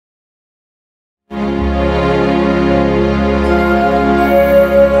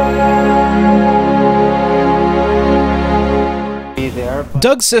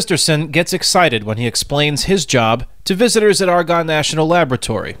Doug Sisterson gets excited when he explains his job to visitors at Argonne National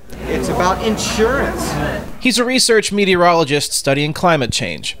Laboratory. It's about insurance. He's a research meteorologist studying climate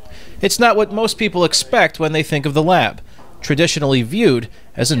change. It's not what most people expect when they think of the lab, traditionally viewed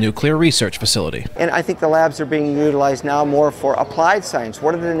as a nuclear research facility. And I think the labs are being utilized now more for applied science.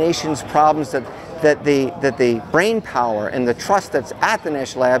 What are the nation's problems that the brain power and the trust that's at the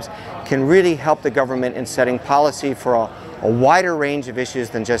national labs can really help the government in setting policy for a wider range of issues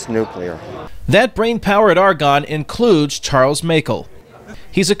than just nuclear. That brain power at Argonne includes Charles Makel.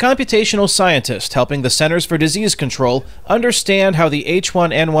 He's a computational scientist helping the Centers for Disease Control understand how the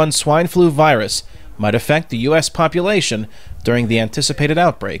H1N1 swine flu virus might affect the U.S. population during the anticipated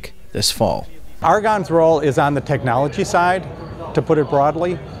outbreak this fall. Argonne's role is on the technology side, to put it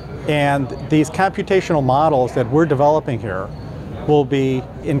broadly, and these computational models that we're developing here will be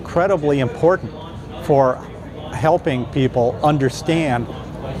incredibly important for helping people understand,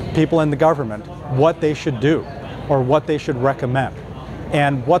 people in the government, what they should do or what they should recommend,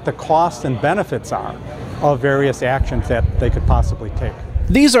 and what the costs and benefits are of various actions that they could possibly take.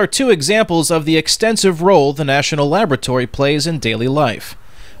 These are two examples of the extensive role the National Laboratory plays in daily life.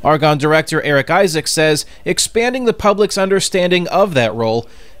 Argonne Director Eric Isaacs says expanding the public's understanding of that role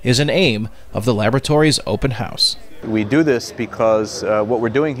is an aim of the laboratory's open house. We do this because what we're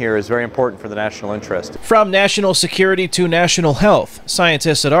doing here is very important for the national interest. From national security to national health,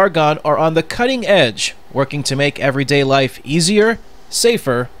 scientists at Argonne are on the cutting edge, working to make everyday life easier,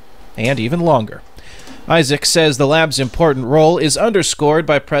 safer, and even longer. Isaac says the lab's important role is underscored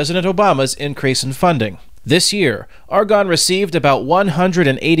by President Obama's increase in funding. This year, Argonne received about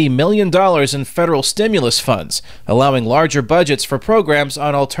 $180 million in federal stimulus funds, allowing larger budgets for programs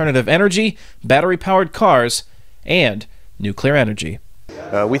on alternative energy, battery-powered cars, and nuclear energy.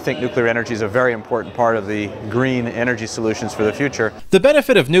 We think nuclear energy is a very important part of the green energy solutions for the future. The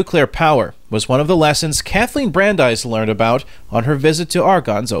benefit of nuclear power was one of the lessons Kathleen Brandeis learned about on her visit to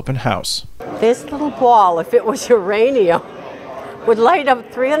Argonne's open house. This little ball, if it was uranium, would light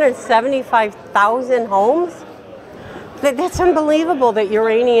up 375,000 homes. That's unbelievable that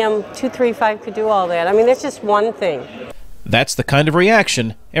uranium-235 could do all that. I mean, that's just one thing. That's the kind of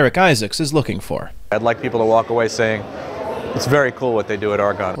reaction Eric Isaacs is looking for. I'd like people to walk away saying, it's very cool what they do at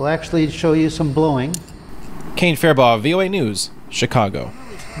Argonne. We'll actually show you some blowing. Kane, Farabaugh, VOA News, Chicago.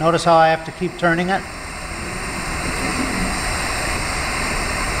 Notice how I have to keep turning it?